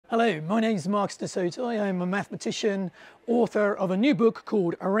Hello, my name is Marcus du Sautoy. I'm a mathematician, author of a new book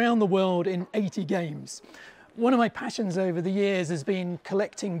called Around the World in 80 Games. One of my passions over the years has been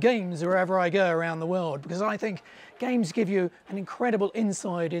collecting games wherever I go around the world, because I think games give you an incredible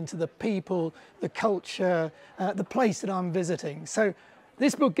insight into the people, the culture, the place that I'm visiting. So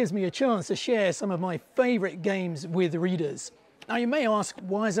this book gives me a chance to share some of my favourite games with readers. Now you may ask,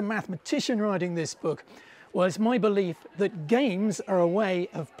 why is a mathematician writing this book? Well, it's my belief that games are a way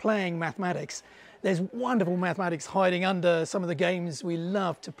of playing mathematics. There's wonderful mathematics hiding under some of the games we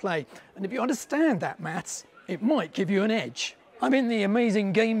love to play. And if you understand that maths, it might give you an edge. I'm in the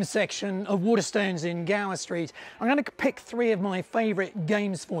amazing games section of Waterstones in Gower Street. I'm going to pick three of my favourite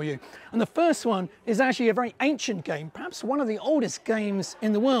games for you. And the first one is actually a very ancient game, perhaps one of the oldest games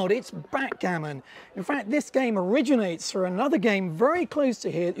in the world. It's backgammon. In fact, this game originates from another game very close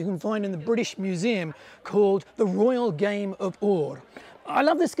to here that you can find in the British Museum called the Royal Game of Or. I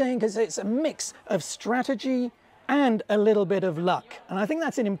love this game because it's a mix of strategy and a little bit of luck. And I think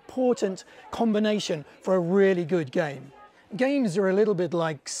that's an important combination for a really good game. Games are a little bit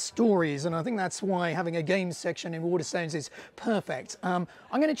like stories, and I think that's why having a games section in Waterstones is perfect. I'm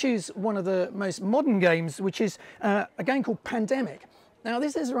going to choose one of the most modern games, which is a game called Pandemic. Now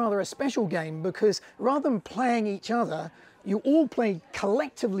this is rather a special game because rather than playing each other, you all play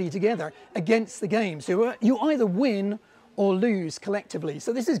collectively together against the game. So you either win or lose collectively.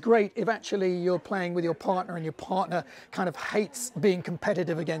 So this is great if actually you're playing with your partner and your partner kind of hates being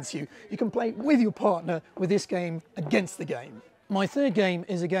competitive against you. You can play with your partner with this game against the game. My third game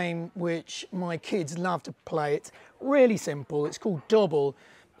is a game which my kids love to play. It's really simple. It's called Double.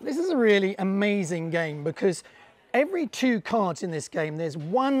 This is a really amazing game because every two cards in this game, there's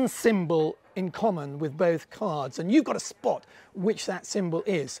one symbol in common with both cards, and you've got to spot which that symbol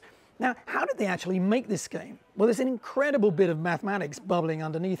is. Now, how did they actually make this game? Well, there's an incredible bit of mathematics bubbling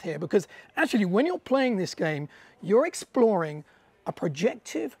underneath here, because actually when you're playing this game, you're exploring a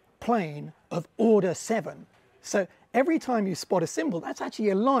projective plane of order 7. So every time you spot a symbol, that's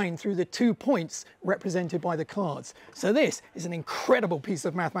actually a line through the 2 points represented by the cards. So this is an incredible piece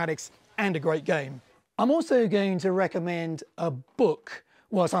of mathematics and a great game. I'm also going to recommend a book.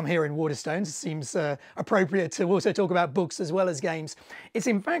 Whilst I'm here in Waterstones, it seems appropriate to also talk about books as well as games. It's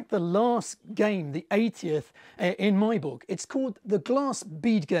in fact the last game, the 80th in my book. It's called The Glass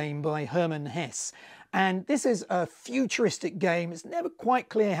Bead Game by Hermann Hesse. And this is a futuristic game. It's never quite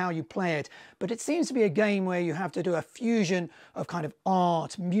clear how you play it, but it seems to be a game where you have to do a fusion of kind of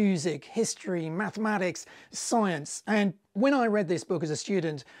art, music, history, mathematics, science. And when I read this book as a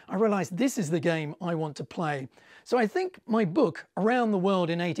student, I realized this is the game I want to play. So I think my book, Around the World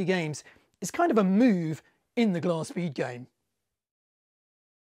in 80 Games, is kind of a move in the glass bead game.